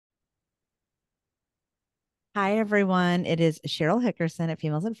Hi, everyone. It is Cheryl Hickerson at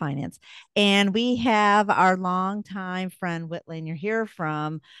Females in Finance. And we have our longtime friend, Whit Lanier, here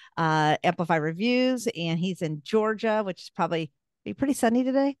from Amplify Reviews. And he's in Georgia, which is probably be pretty sunny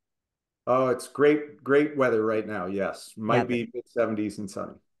today. Oh, it's great weather right now. Yes. Yeah, Might be mid 70s and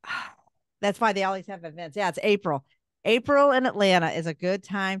sunny. that's why they always have events. Yeah, it's April. April in Atlanta is a good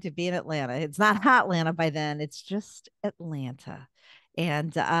time to be in Atlanta. It's not hot Atlanta by then, it's just Atlanta.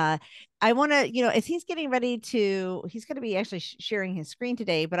 And I want to, as he's getting ready to, he's going to be actually sharing his screen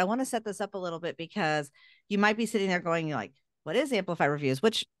today, but I want to set this up a little bit because you might be sitting there going, like, what is Amplify Reviews?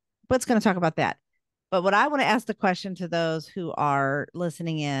 What's going to talk about that? But what I want to ask the question to those who are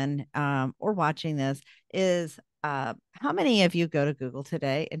listening in or watching this is how many of you go to Google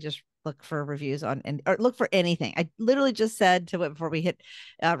today and just look for reviews on and or look for anything? I literally just said to it before we hit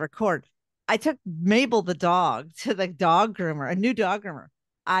record. I took Mabel the dog to the dog groomer, a new dog groomer.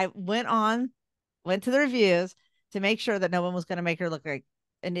 I went to the reviews to make sure that no one was going to make her look like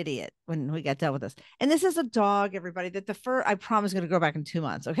an idiot when we got done with this. And this is a dog, everybody, that the fur, I promise, is going to grow back in 2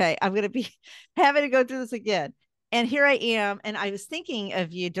 months. Okay. I'm going to be having to go through this again. And here I am. And I was thinking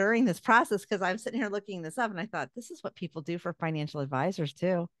of you during this process because I'm sitting here looking this up and I thought, this is what people do for financial advisors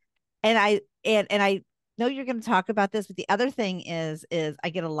too. And I know you're going to talk about this, but the other thing is I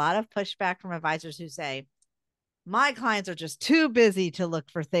get a lot of pushback from advisors who say, my clients are just too busy to look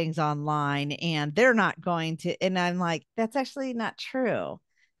for things online and they're not going to. And I'm like, that's actually not true.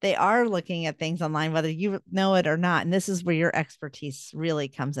 They are looking at things online, whether you know it or not. And this is where your expertise really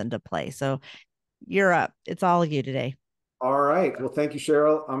comes into play. So you're up. It's all of you today. All right. Well, thank you,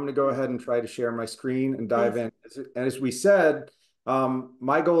 Cheryl. I'm going to go ahead and try to share my screen and dive Please. in. As we said,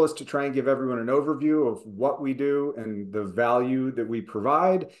 my goal is to try and give everyone an overview of what we do and the value that we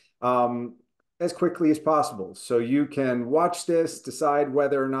provide as quickly as possible. So you can watch this, decide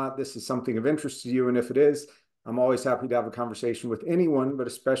whether or not this is something of interest to you. And if it is, I'm always happy to have a conversation with anyone, but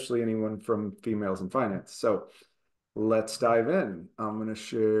especially anyone from Females in Finance. So let's dive in. I'm going to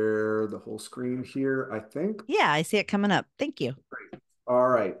share the whole screen here, I think. Yeah, I see it coming up. Thank you. All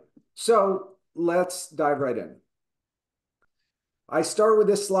right. So let's dive right in. I start with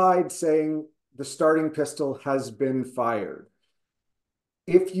this slide saying the starting pistol has been fired.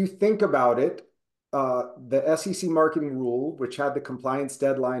 If you think about it, the SEC marketing rule, which had the compliance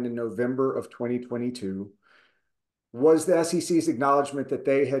deadline in November of 2022, was the SEC's acknowledgement that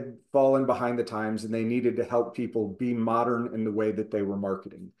they had fallen behind the times and they needed to help people be modern in the way that they were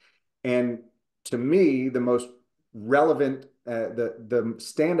marketing. And to me, the most relevant, the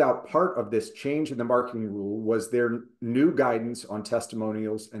standout part of this change in the marketing rule was their new guidance on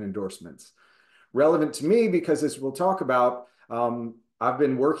testimonials and endorsements. Relevant to me because, as we'll talk about, I've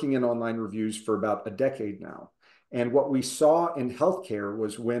been working in online reviews for about a decade now. And what we saw in healthcare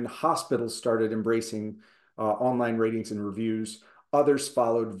was when hospitals started embracing online ratings and reviews, others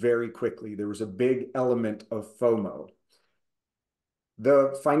followed very quickly. There was a big element of FOMO.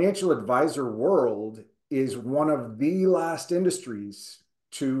 The financial advisor world is one of the last industries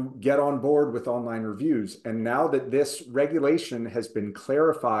to get on board with online reviews. And now that this regulation has been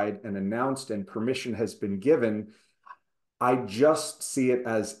clarified and announced and permission has been given, I just see it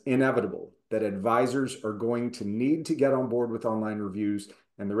as inevitable that advisors are going to need to get on board with online reviews,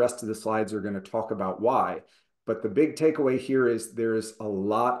 and the rest of the slides are going to talk about why. But the big takeaway here is there is a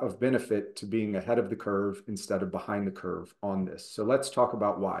lot of benefit to being ahead of the curve instead of behind the curve on this. So let's talk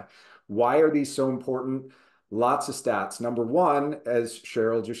about why. Why are these so important? Lots of stats. Number one, as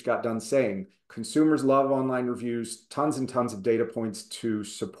Cheryl just got done saying, consumers love online reviews, tons and tons of data points to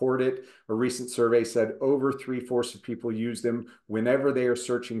support it. A recent survey said over 3/4 of people use them whenever they are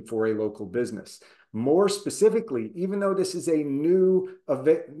searching for a local business. More specifically, even though this is a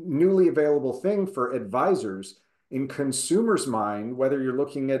newly available thing for advisors, in consumers' mind, whether you're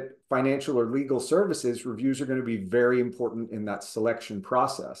looking at financial or legal services, reviews are going to be very important in that selection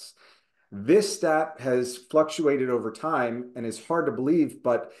process. This stat has fluctuated over time and is hard to believe,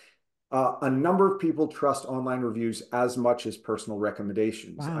 but a number of people trust online reviews as much as personal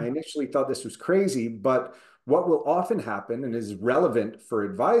recommendations. I Wow. initially thought this was crazy, but what will often happen and is relevant for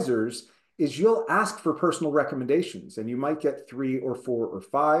advisors is you'll ask for personal recommendations and you might get 3 or 4 or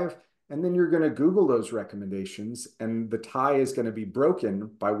 5, and then you're going to Google those recommendations and the tie is going to be broken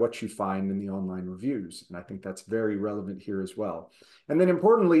by what you find in the online reviews. And I think that's very relevant here as well. And then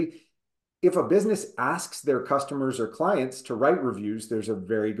importantly, if a business asks their customers or clients to write reviews, there's a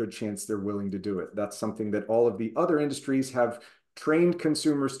very good chance they're willing to do it. That's something that all of the other industries have trained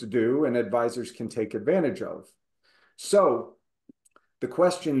consumers to do and advisors can take advantage of. So the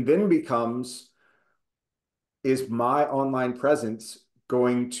question then becomes, is my online presence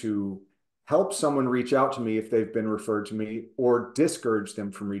going to help someone reach out to me if they've been referred to me, or discourage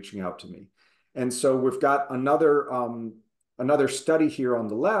them from reaching out to me. And so we've got another study here on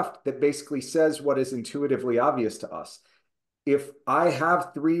the left that basically says what is intuitively obvious to us. If I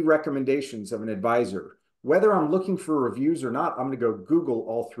have 3 recommendations of an advisor, whether I'm looking for reviews or not, I'm going to go Google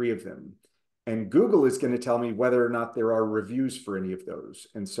all 3 of them. And Google is going to tell me whether or not there are reviews for any of those.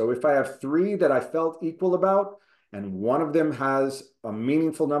 And so if I have 3 that I felt equal about, and one of them has a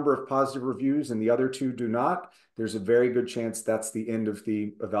meaningful number of positive reviews and the other 2 do not, there's a very good chance that's the end of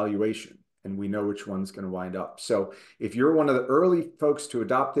the evaluation. And we know which one's going to wind up. So if you're one of the early folks to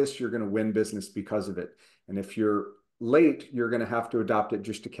adopt this, you're going to win business because of it. And if you're late, you're going to have to adopt it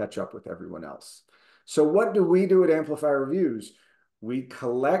just to catch up with everyone else. So what do we do at Amplify Reviews? We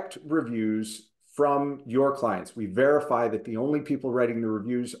collect reviews from your clients. We verify that the only people writing the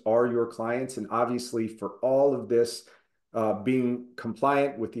reviews are your clients. And obviously, for all of this, being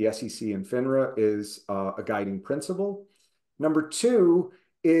compliant with the SEC and FINRA is a guiding principle. Number 2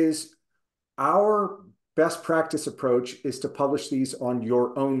 is our best practice approach is to publish these on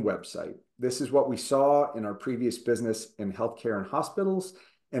your own website. This is what we saw in our previous business in healthcare and hospitals.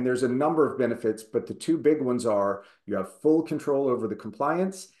 And there's a number of benefits, but the 2 big ones are you have full control over the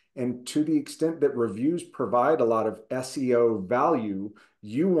compliance. And to the extent that reviews provide a lot of SEO value,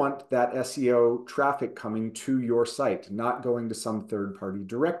 you want that SEO traffic coming to your site, not going to some third-party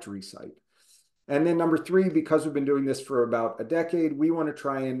directory site. And then number 3, because we've been doing this for about a decade, we want to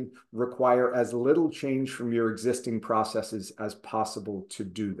try and require as little change from your existing processes as possible to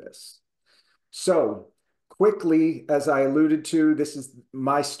do this. So quickly, as I alluded to, this is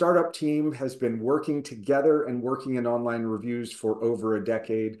my startup team has been working together and working in online reviews for over a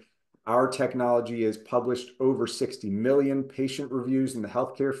decade. Our technology has published over 60 million patient reviews in the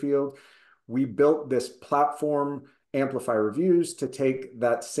healthcare field. We built this platform, Amplify Reviews, to take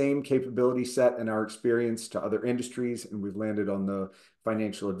that same capability set and our experience to other industries, and we've landed on the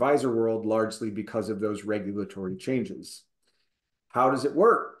financial advisor world largely because of those regulatory changes. How does it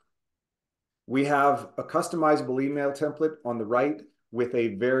work? We have a customizable email template on the right with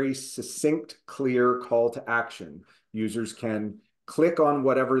a very succinct, clear call to action. Users can click on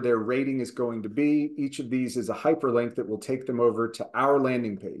whatever their rating is going to be. Each of these is a hyperlink that will take them over to our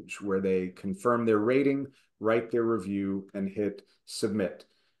landing page where they confirm their rating, write their review, and hit submit.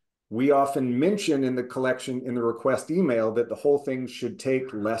 We often mention in the collection, in the request email, that the whole thing should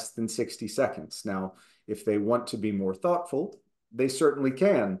take less than 60 seconds. Now, if they want to be more thoughtful, they certainly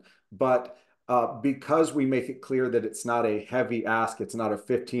can, but because we make it clear that it's not a heavy ask, it's not a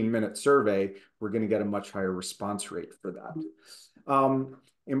 15-minute survey, we're going to get a much higher response rate for that.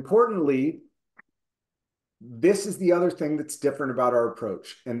 Importantly, this is the other thing that's different about our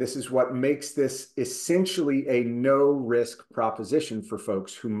approach, and this is what makes this essentially a no-risk proposition for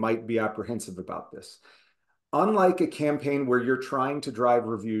folks who might be apprehensive about this. Unlike a campaign where you're trying to drive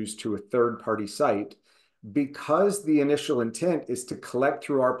reviews to a third-party site, because the initial intent is to collect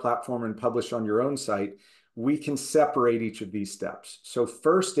through our platform and publish on your own site, we can separate each of these steps. So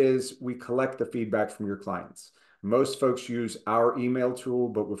first is we collect the feedback from your clients. Most folks use our email tool,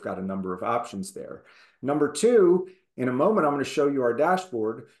 but we've got a number of options there. Number 2, in a moment, I'm going to show you our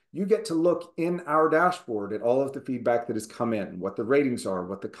dashboard. You get to look in our dashboard at all of the feedback that has come in, what the ratings are,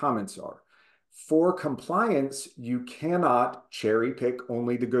 what the comments are. For compliance, you cannot cherry pick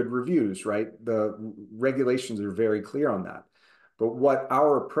only the good reviews, right? The regulations are very clear on that. But what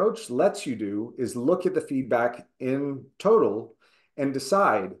our approach lets you do is look at the feedback in total and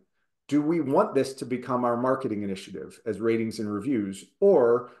decide, do we want this to become our marketing initiative as ratings and reviews,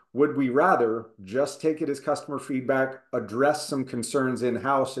 or would we rather just take it as customer feedback, address some concerns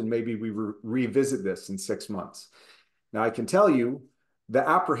in-house, and maybe we revisit this in 6 months? Now, I can tell you, the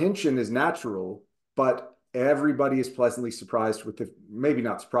apprehension is natural, but everybody is pleasantly surprised with maybe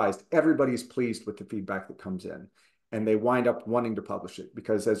not surprised, everybody is pleased with the feedback that comes in, and they wind up wanting to publish it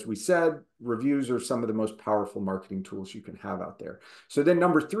because, as we said, reviews are some of the most powerful marketing tools you can have out there. So then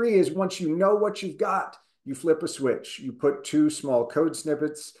number 3 is once you know what you've got, you flip a switch. You put 2 small code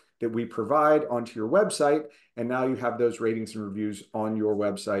snippets that we provide onto your website, and now you have those ratings and reviews on your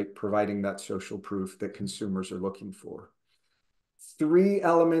website, providing that social proof that consumers are looking for. 3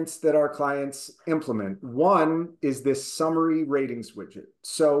 elements that our clients implement. 1 is this summary ratings widget.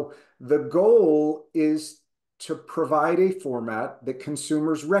 So the goal is to provide a format that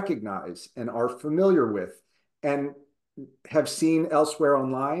consumers recognize and are familiar with and have seen elsewhere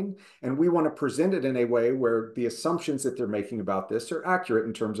online. And we want to present it in a way where the assumptions that they're making about this are accurate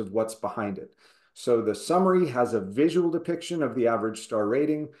in terms of what's behind it. So the summary has a visual depiction of the average star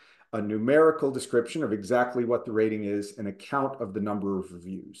rating, a numerical description of exactly what the rating is, and a count of the number of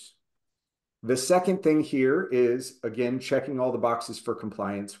reviews. The second thing here is, again, checking all the boxes for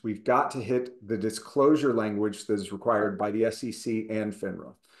compliance. We've got to hit the disclosure language that is required by the SEC and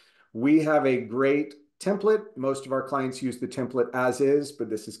FINRA. We have a great template. Most of our clients use the template as is, but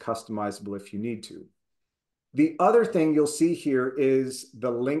this is customizable if you need to. The other thing you'll see here is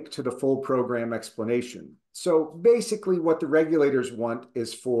the link to the full program explanation. So basically what the regulators want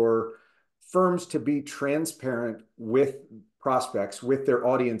is for firms to be transparent with prospects, with their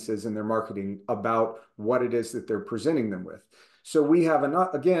audiences and their marketing about what it is that they're presenting them with. So we have,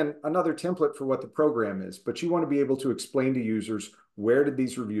 again, another template for what the program is, but you want to be able to explain to users, where did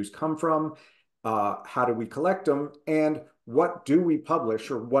these reviews come from? How do we collect them? And what do we publish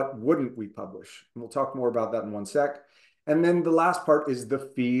or what wouldn't we publish? And we'll talk more about that in one sec. And then the last part is the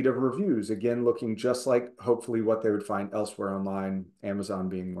feed of reviews, again, looking just like hopefully what they would find elsewhere online, Amazon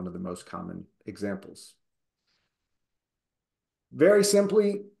being one of the most common examples. Very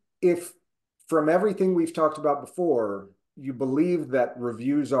simply, if from everything we've talked about before, you believe that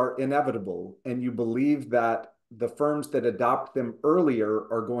reviews are inevitable and you believe that the firms that adopt them earlier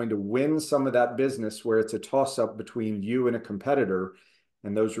are going to win some of that business where it's a toss-up between you and a competitor,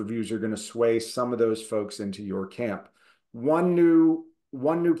 and those reviews are going to sway some of those folks into your camp. One new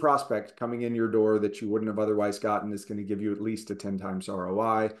prospect coming in your door that you wouldn't have otherwise gotten is going to give you at least a 10 times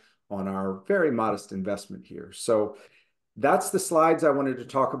ROI on our very modest investment here. So that's the slides I wanted to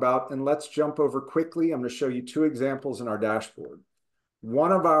talk about. And let's jump over quickly. I'm going to show you two examples in our dashboard.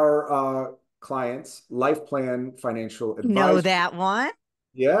 One of our clients, Life Plan Financial Know Advisors. that one?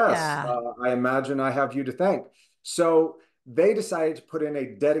 Yes, Yeah. I imagine I have you to thank. So they decided to put in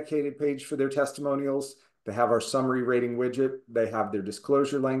a dedicated page for their testimonials. They have our summary rating widget. They have their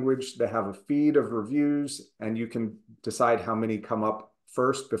disclosure language. They have a feed of reviews, and you can decide how many come up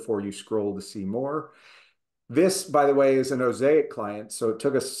first before you scroll to see more. This, by the way, is an Osaic client, so it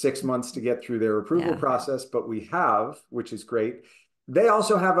took us 6 months to get through their approval process, but we have, which is great. They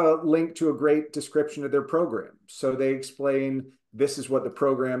also have a link to a great description of their program. So they explain, this is what the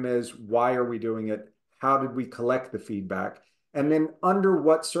program is, why are we doing it, how did we collect the feedback, and then under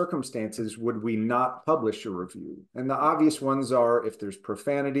what circumstances would we not publish a review? And the obvious ones are if there's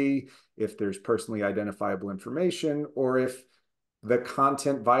profanity, if there's personally identifiable information, or if the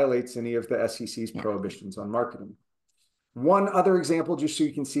content violates any of the SEC's prohibitions on marketing. One other example, just so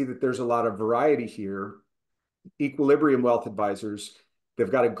you can see that there's a lot of variety here, Equilibrium Wealth Advisors.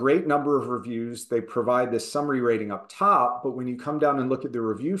 They've got a great number of reviews. They provide this summary rating up top, but when you come down and look at the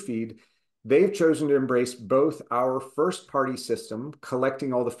review feed, they've chosen to embrace both our first-party system,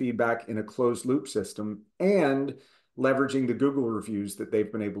 collecting all the feedback in a closed-loop system, and leveraging the Google reviews that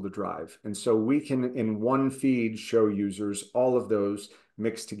they've been able to drive. And so we can, in one feed, show users all of those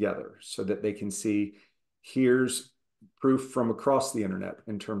mixed together so that they can see, here's proof from across the internet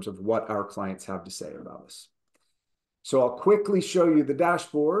in terms of what our clients have to say about us. So I'll quickly show you the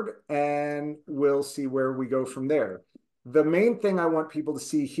dashboard and we'll see where we go from there. The main thing I want people to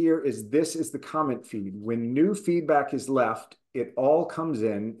see here is this is the comment feed. When new feedback is left, it all comes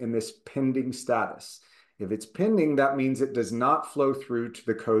in this pending status. If it's pending, that means it does not flow through to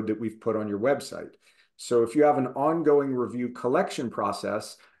the code that we've put on your website. So if you have an ongoing review collection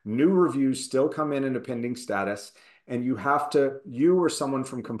process, new reviews still come in a pending status, and you or someone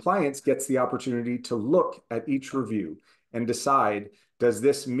from compliance gets the opportunity to look at each review and decide, does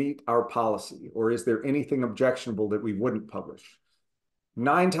this meet our policy, or is there anything objectionable that we wouldn't publish?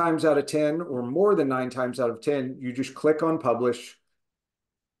 9 times out of 10, or more than 9 times out of 10, you just click on publish.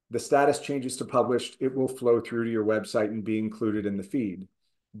 The status changes to published, it will flow through to your website and be included in the feed.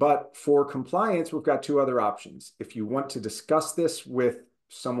 But for compliance, we've got 2 other options. If you want to discuss this with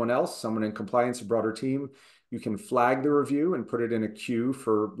someone else, someone in compliance, a broader team, you can flag the review and put it in a queue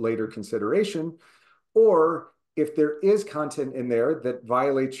for later consideration. Or if there is content in there that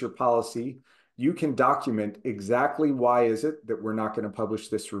violates your policy, you can document exactly why is it that we're not going to publish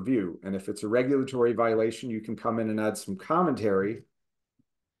this review. And if it's a regulatory violation, you can come in and add some commentary.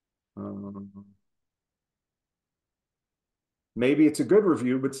 Maybe it's a good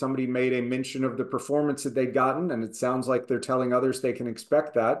review, but somebody made a mention of the performance that they'd gotten, and it sounds like they're telling others they can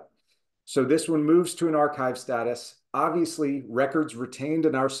expect that. So this one moves to an archive status. Obviously, records retained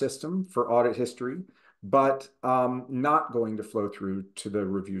in our system for audit history, but not going to flow through to the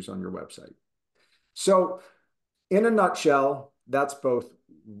reviews on your website. So in a nutshell, that's both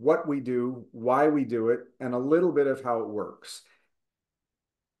what we do, why we do it, and a little bit of how it works.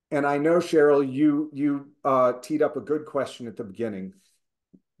 And I know, Cheryl, you teed up a good question at the beginning.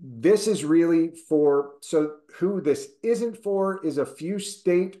 This is really for, so who this isn't for is a few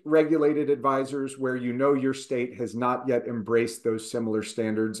state regulated advisors where you know your state has not yet embraced those similar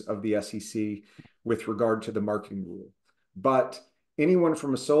standards of the SEC with regard to the marketing rule. But anyone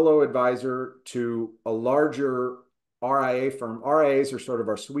from a solo advisor to a larger RIA firm, RIAs are sort of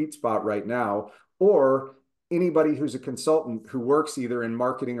our sweet spot right now, or anybody who's a consultant who works either in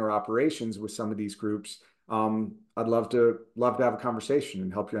marketing or operations with some of these groups. I'd love to have a conversation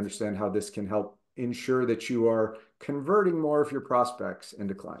and help you understand how this can help ensure that you are converting more of your prospects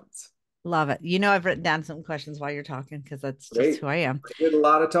into clients. Love it. You know, I've written down some questions while you're talking because that's just Great. who I am. I did a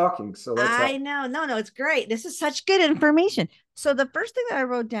lot of talking, so let's have. I know. No, no, it's great. This is such good information. So the first thing that I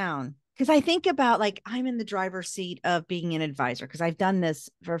wrote down, because I think about like I'm in the driver's seat of being an advisor because I've done this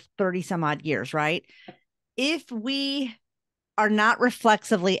for 30 some odd years, right? If we are not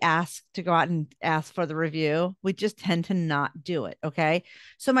reflexively asked to go out and ask for the review, we just tend to not do it. Okay.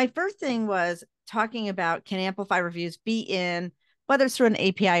 So my first thing was talking about, can Amplify Reviews be in, whether it's through an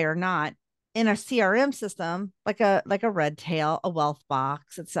API or not, in a CRM system, like a Redtail, a Wealth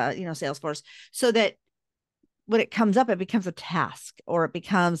Box, it's Salesforce, so that when it comes up, it becomes a task or it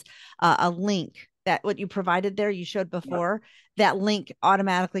becomes a link that what you provided there, you showed before, that link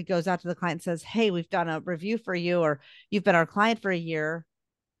automatically goes out to the client and says, hey, we've done a review for you, or you've been our client for a year.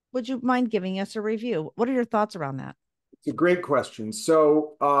 Would you mind giving us a review? What are your thoughts around that? It's a great question.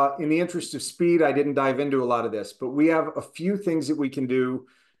 So, in the interest of speed, I didn't dive into a lot of this, but we have a few things that we can do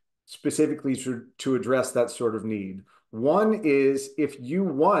specifically to address that sort of need. One is if you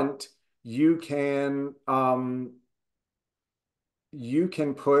want, you can you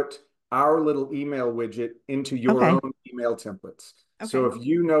can put our little email widget into your Okay. own email templates. So Okay. if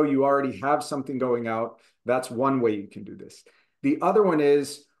you know you already have something going out, that's one way you can do this. The other one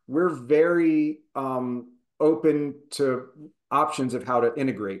is we're very open to options of how to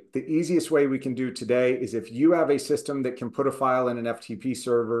integrate. The easiest way we can do today is if you have a system that can put a file in an FTP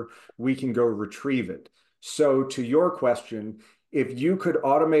server, we can go retrieve it. So to your question, if you could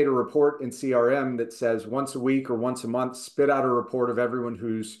automate a report in CRM that says once a week or once a month, spit out a report of everyone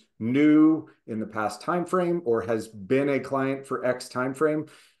who's new in the past time frame or has been a client for X time frame,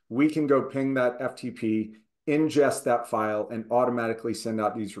 we can go ping that FTP, ingest that file, and automatically send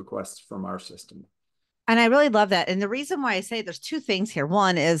out these requests from our system. And I really love that. And the reason why I say there's two things here.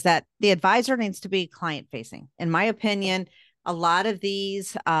 One is that the advisor needs to be client facing. In my opinion, a lot of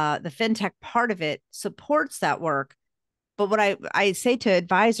these, the fintech part of it supports that work. But what I say to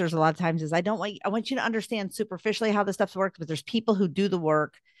advisors a lot of times is I want you to understand superficially how this stuff's worked, but there's people who do the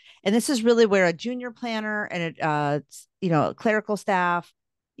work. And this is really where a junior planner and clerical staff,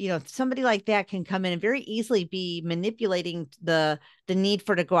 somebody like that can come in and very easily be manipulating the need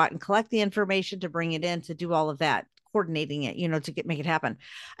for to go out and collect the information, to bring it in, to do all of that, coordinating it, to make it happen.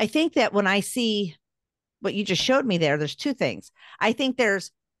 I think that when I see what you just showed me there's two things. I think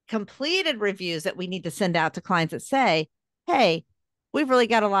there's completed reviews that we need to send out to clients that say, hey, we've really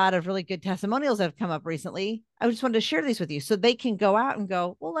got a lot of really good testimonials that have come up recently. I just wanted to share these with you so they can go out and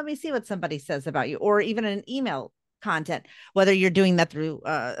go, well, let me see what somebody says about you, or even an email content, whether you're doing that through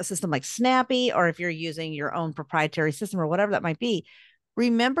a system like Snappy, or if you're using your own proprietary system or whatever that might be.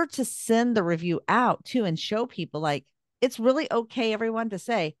 Remember to send the review out too and show people like it's really okay, everyone, to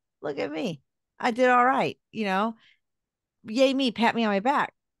say, look at me. I did all right, yay me, pat me on my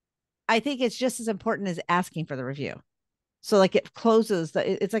back. I think it's just as important as asking for the review. So like it closes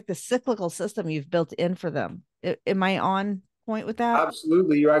it's like the cyclical system you've built in for them. Am I on point with that?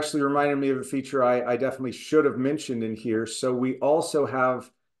 Absolutely. You actually reminded me of a feature I definitely should have mentioned in here. So we also have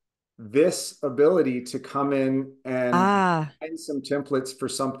this ability to come in and Ah, find some templates for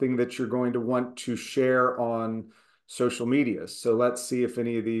something that you're going to want to share on social media. So let's see if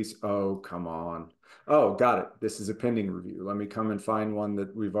any of these, oh, come on. Oh, got it. This is a pending review. Let me come and find one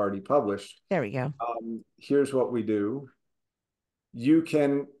that we've already published. there we go. Here's what we do. You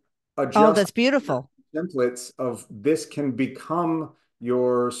can Oh, adjust that's beautiful. templates of this can become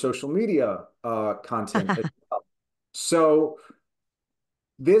your social media content as well. So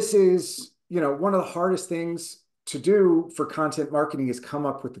this is, one of the hardest things to do for content marketing is come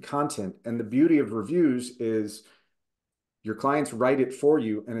up with the content. And the beauty of reviews is your clients write it for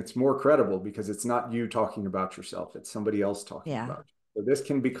you and it's more credible because it's not you talking about yourself, it's somebody else talking Yeah. about you. So this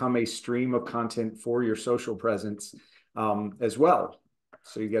can become a stream of content for your social presence as well.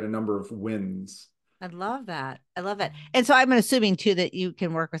 So you get a number of wins. I love that. I love it. And so I'm assuming too that you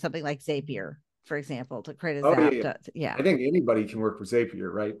can work with something like Zapier, for example, to create a Oh Zap. yeah. Yeah. I think anybody can work with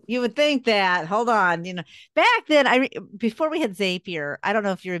Zapier, right? You would think that. Hold on. Back then, before we had Zapier, I don't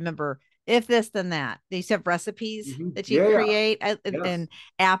know if you remember, If this, then that. They used to have recipes that you'd Yeah, yeah. create Yes. and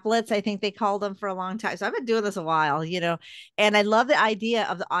applets, I think they called them for a long time. So I've been doing this a while, and I love the idea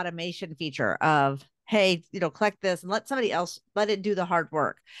of the automation feature of, hey, collect this and let somebody else let it do the hard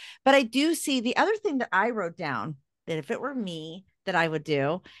work. But I do see the other thing that I wrote down that if it were me, that I would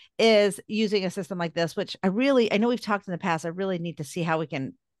do is using a system like this, which I know we've talked in the past. I really need to see how we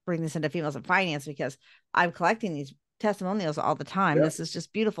can bring this into females in finance because I'm collecting these testimonials all the time. Yeah. This is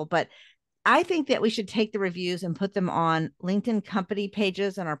just beautiful. But I think that we should take the reviews and put them on LinkedIn company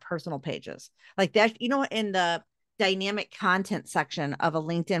pages and our personal pages. Like that, in the dynamic content section of a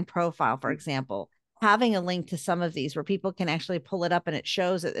LinkedIn profile, for example, having a link to some of these where people can actually pull it up and it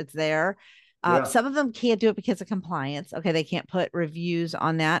shows that it's there. Yeah. Some of them can't do it because of compliance. Okay, they can't put reviews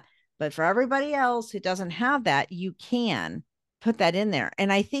on that. But for everybody else who doesn't have that, you can put that in there.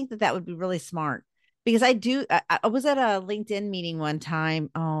 And I think that that would be really smart because I was at a LinkedIn meeting one time.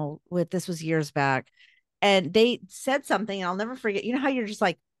 Oh, this was years back. And they said something, and I'll never forget. You know how you're just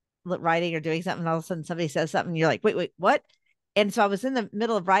like writing or doing something, and all of a sudden somebody says something, and you're like, wait, what? And so I was in the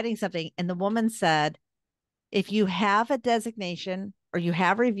middle of writing something, and the woman said, if you have a designation or you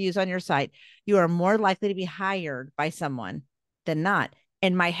have reviews on your site, you are more likely to be hired by someone than not.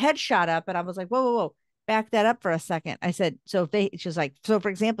 And my head shot up and I was like, whoa, back that up for a second. I said, she was like, so for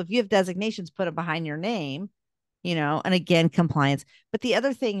example, if you have designations, put it behind your name, and again, compliance. But the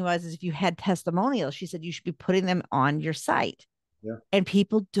other thing is if you had testimonials, she said you should be putting them on your site. Yeah. And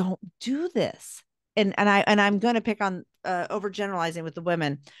people don't do this. And I'm going to pick on overgeneralizing with the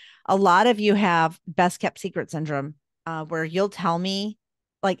women. A lot of you have best kept secret syndrome, where you'll tell me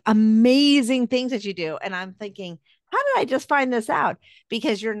like amazing things that you do, and I'm thinking, how did I just find this out?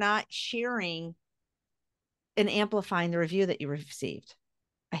 Because you're not sharing and amplifying the review that you received.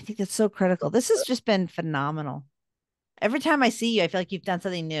 I think that's so critical. This has just been phenomenal. Every time I see you, I feel like you've done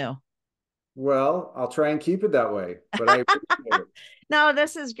something new. Well, I'll try and keep it that way, but I appreciate it. No,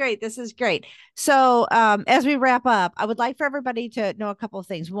 this is great. This is great. So, as we wrap up, I would like for everybody to know a couple of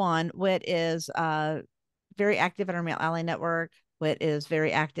things. One, Whit is very active in our Male Ally Network. Whit is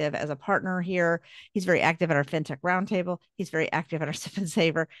very active as a partner here. He's very active at our FinTech Roundtable. He's very active at our Sip and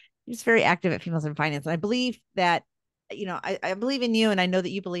Saver. He's very active at Females in Finance. And I believe that, I believe in you and I know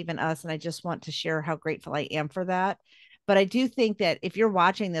that you believe in us. And I just want to share how grateful I am for that. But I do think that if you're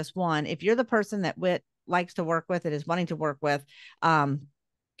watching this one, if you're the person that Whit likes to work with and is wanting to work with, um,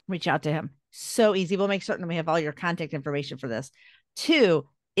 reach out to him. So easy. We'll make certain we have all your contact information for this. Two,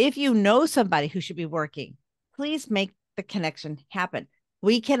 if you know somebody who should be working, please make the connection happen.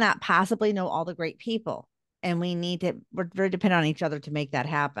 We cannot possibly know all the great people, and we're very dependent on each other to make that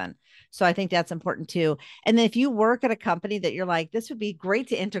happen. So I think that's important too. And then if you work at a company that you're like, this would be great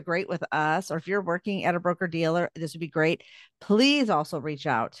to integrate with us, or if you're working at a broker dealer, this would be great. Please also reach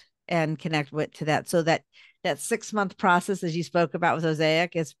out and connect with to that so that 6-month process, as you spoke about with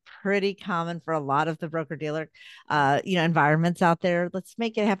Osaic, is pretty common for a lot of the broker dealer, environments out there. Let's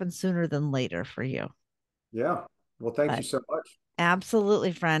make it happen sooner than later for you. Yeah. Well, thank you But so much.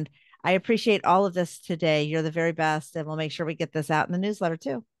 absolutely, friend. I appreciate all of this today. You're the very best, and we'll make sure we get this out in the newsletter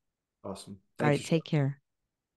too. Awesome. All Thank right, you. take care.